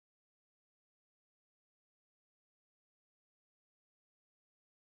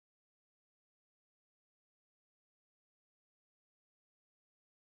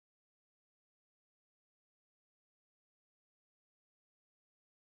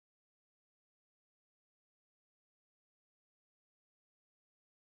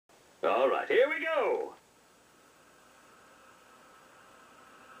All right, here we go.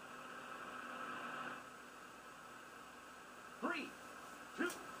 Three, two,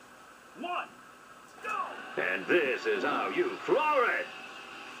 one, go! And this is how you floor it.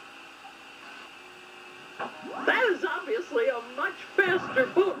 That is obviously a much faster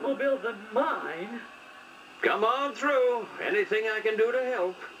boatmobile than mine. Come on through. Anything I can do to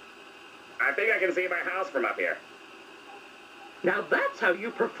help. I think I can see my house from up here. Now that's how you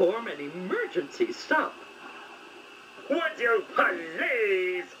perform an emergency stop. Would you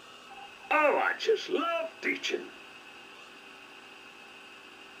please? Oh, I just love teaching.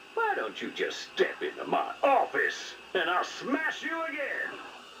 Why don't you just step into my office and I'll smash you again?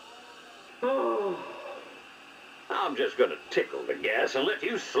 Oh, I'm just gonna tickle the gas and let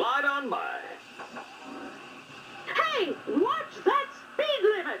you slide on by. hey, watch that speed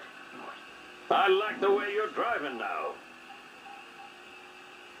limit! I like the way you're driving now.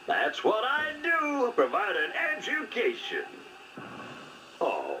 That's what I do, provide an education.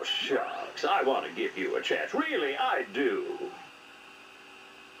 Oh, shucks, I want to give you a chance. Really, I do.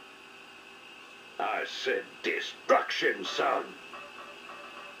 I said destruction, son.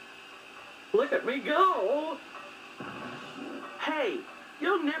 Look at me go! Hey,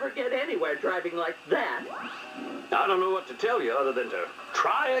 you'll never get anywhere driving like that. I don't know what to tell you other than to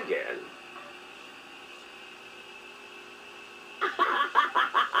try again.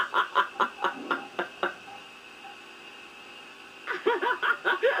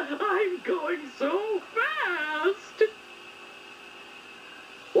 I'm going so fast!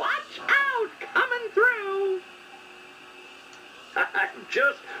 Watch out, coming through! I'm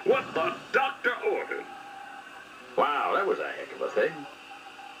just what the doctor ordered. Wow, that was a heck of a thing.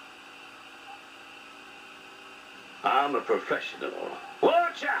 I'm a professional.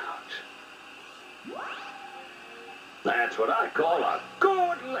 Watch out! That's what I call a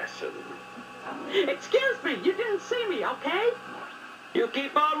good lesson. Excuse me, you didn't see me, okay? You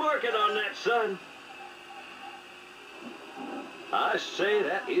keep on working on that, son. I say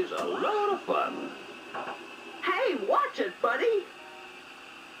that is a load of fun. Hey, watch it, buddy!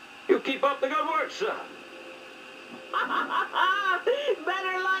 You keep up the good work, son.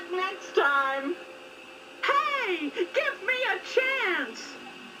 Better luck next time! Hey, give me a chance!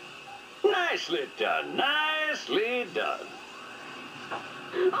 Nicely done, nicely done.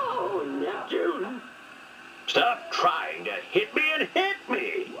 Oh, Neptune! Stop trying to hit me and hit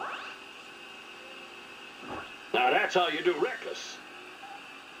me. Now that's how you do reckless.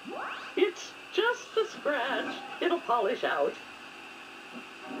 It's just a scratch. It'll polish out.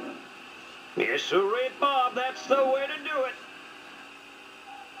 Yes, sirree, Bob, that's the way to do it.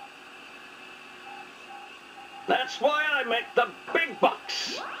 That's why I make the big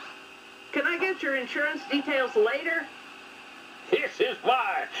bucks. Can I get your insurance details later? This is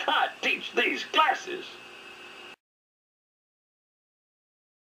why I teach these classes.